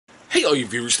Hey, all you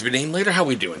viewers to be named later, how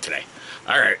we doing today?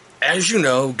 Alright, as you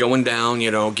know, going down,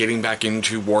 getting back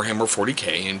into Warhammer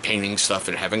 40K and painting stuff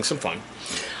and having some fun,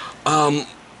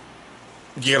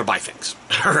 you gotta buy things,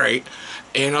 alright?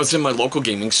 And I was in my local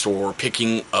gaming store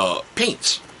picking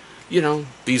paints.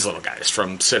 These little guys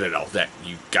from Citadel that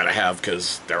you gotta have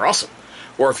because they're awesome.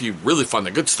 Or if you really find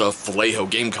the good stuff, Vallejo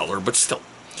Game Color, but still.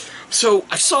 So,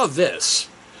 I saw this,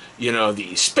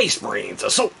 the Space Marines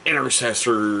Assault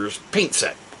Intercessors paint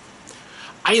set.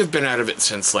 I have been out of it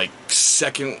since,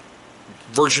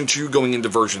 version 2 going into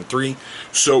version 3,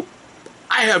 so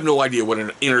I have no idea what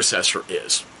an intercessor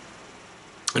is.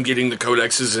 I'm getting the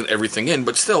codexes and everything in,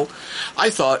 but still,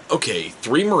 I thought, okay,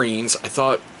 3 Marines, I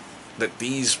thought that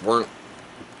these weren't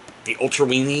the Ultra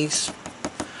Weenies,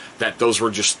 that those were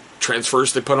just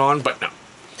transfers they put on, but no.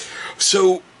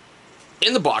 So,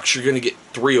 in the box, you're going to get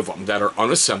 3 of them that are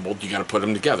unassembled. You got to put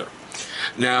them together.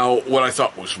 Now, what I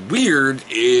thought was weird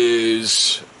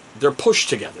is they're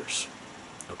push-togethers,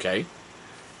 okay?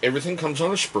 Everything comes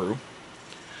on a sprue.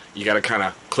 You got to kind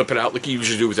of clip it out like you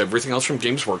usually do with everything else from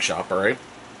Games Workshop, all right?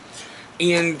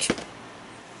 And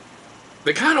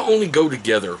they kind of only go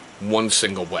together one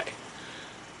single way.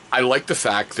 I like the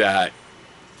fact that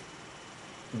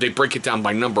they break it down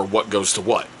by number, what goes to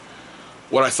what.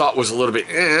 What I thought was a little bit,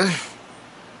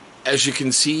 as you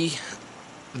can see,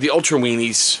 the Ultra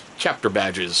Weenies chapter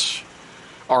badges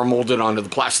are molded onto the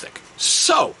plastic.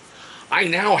 So, I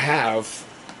now have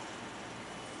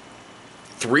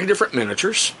 3 different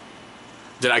miniatures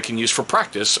that I can use for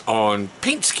practice on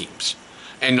paint schemes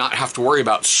and not have to worry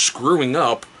about screwing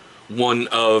up one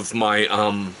of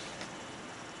my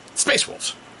Space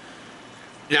Wolves.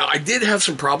 Now, I did have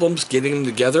some problems getting them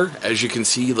together, as you can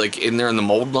see, in there in the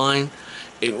mold line.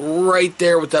 Right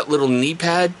there with that little knee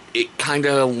pad, it kind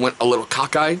of went a little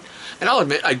cockeyed. And I'll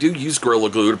admit, I do use Gorilla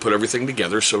Glue to put everything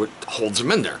together so it holds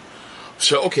them in there.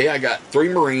 So, okay, I got 3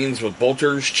 Marines with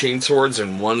bolters, chainswords,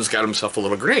 and one's got himself a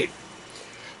little grenade.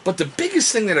 But the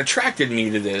biggest thing that attracted me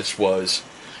to this was,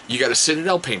 you got a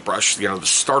Citadel paintbrush, the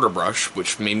starter brush,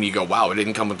 which made me go, wow, it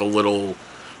didn't come with the little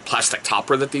plastic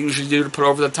topper that they usually do to put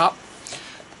over the top.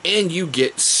 And you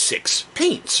get 6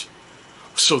 paints.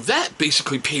 So that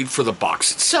basically paid for the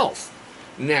box itself.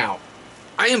 Now,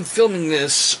 I am filming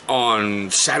this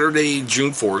on Saturday,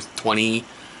 June 4th,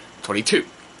 2022.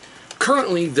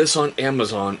 Currently, this on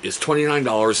Amazon is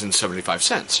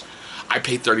 $29.75. I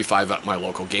paid $35 at my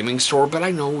local gaming store, but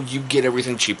I know you get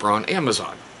everything cheaper on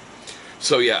Amazon.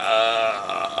 So yeah,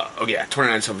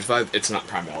 $29.75, it's not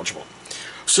Prime eligible.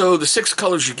 So the 6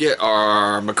 colors you get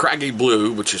are Macragge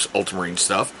Blue, which is Ultramarine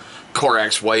stuff,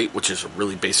 Corax White, which is a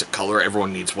really basic color,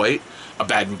 everyone needs white,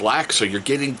 Abaddon Black, so you're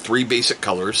getting 3 basic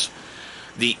colors.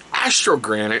 The Astro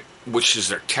Granite, which is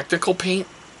their technical paint,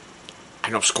 I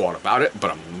know squat about it, but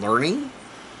I'm learning,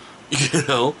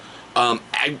 Agrax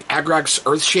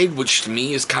Earthshade, which to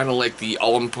me is kind of like the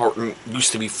all-important,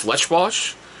 used to be Flesh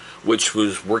Wash, which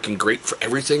was working great for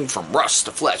everything from rust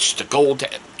to flesh to gold to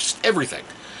just everything.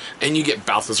 And you get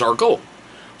Balthazar Gold.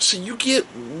 So you get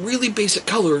really basic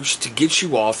colors to get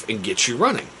you off and get you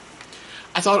running.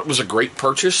 I thought it was a great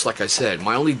purchase, like I said.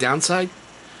 My only downside,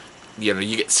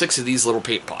 you get 6 of these little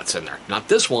paint pots in there. Not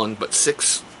this one, but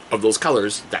 6 of those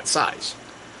colors, that size.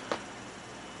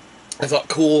 I thought,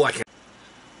 cool,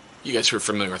 you guys who are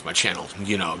familiar with my channel,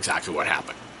 you know exactly what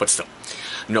happened. But still,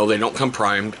 no, they don't come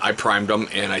primed. I primed them,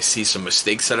 and I see some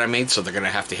mistakes that I made, so they're going to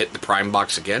have to hit the prime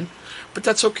box again. But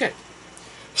that's okay.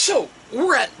 So,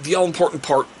 we're at the all-important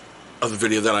part of the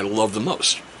video that I love the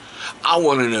most. I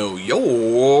want to know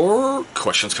your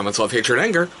questions, comments, love, hatred,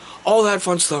 anger, all that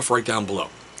fun stuff right down below.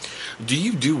 Do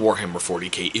you do Warhammer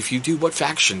 40K? If you do, what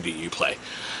faction do you play?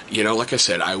 Like I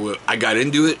said, I got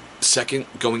into it 2nd,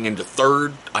 going into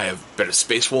 3rd. I have been a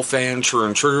Space Wolf fan, true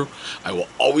and true. I will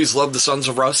always love the Sons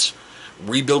of Russ.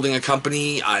 Rebuilding a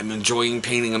company, I'm enjoying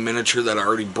painting a miniature that I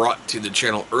already brought to the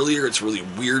channel earlier. It's really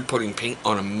weird putting paint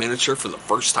on a miniature for the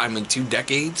first time in 2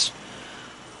 decades.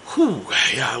 Whew,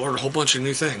 yeah, I learned a whole bunch of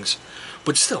new things.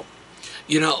 But still,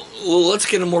 let's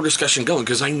get a more discussion going,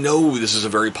 because I know this is a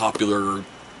very popular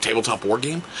tabletop war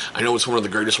game. I know it's one of the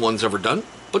greatest ones ever done,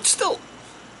 but still,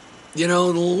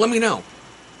 let me know.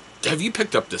 Have you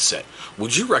picked up this set?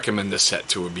 Would you recommend this set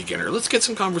to a beginner? Let's get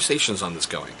some conversations on this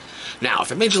going. Now,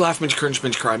 if it made you laugh, made you cringe,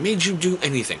 made you cry, made you do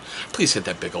anything, please hit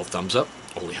that big old thumbs up.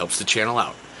 Only helps the channel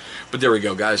out. But there we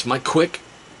go, guys. My quick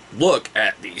look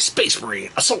at the Space Marine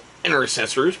Assault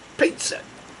Intercessors paint set.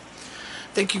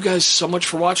 Thank you guys so much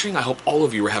for watching. I hope all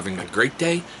of you are having a great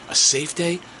day, a safe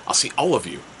day. I'll see all of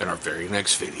you in our very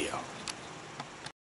next video.